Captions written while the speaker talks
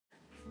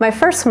My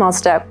first small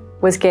step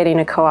was getting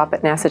a co-op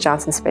at NASA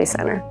Johnson Space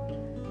Center.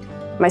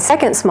 My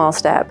second small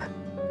step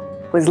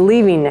was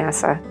leaving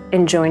NASA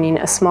and joining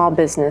a small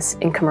business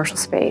in commercial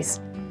space.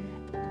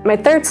 My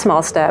third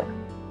small step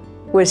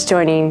was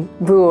joining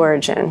Blue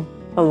Origin,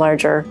 a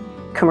larger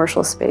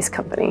commercial space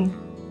company.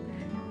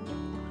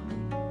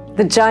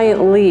 The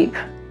giant leap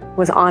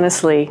was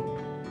honestly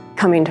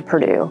coming to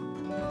Purdue.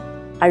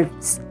 I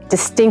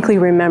distinctly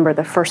remember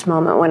the first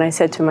moment when I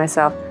said to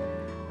myself,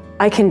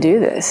 I can do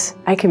this.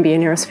 I can be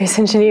an aerospace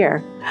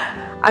engineer.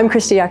 I'm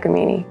Christie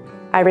Iacomini.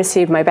 I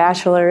received my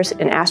bachelor's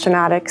in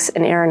astronautics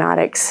and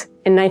aeronautics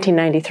in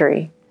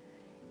 1993,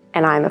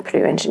 and I'm a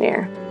Purdue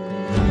engineer.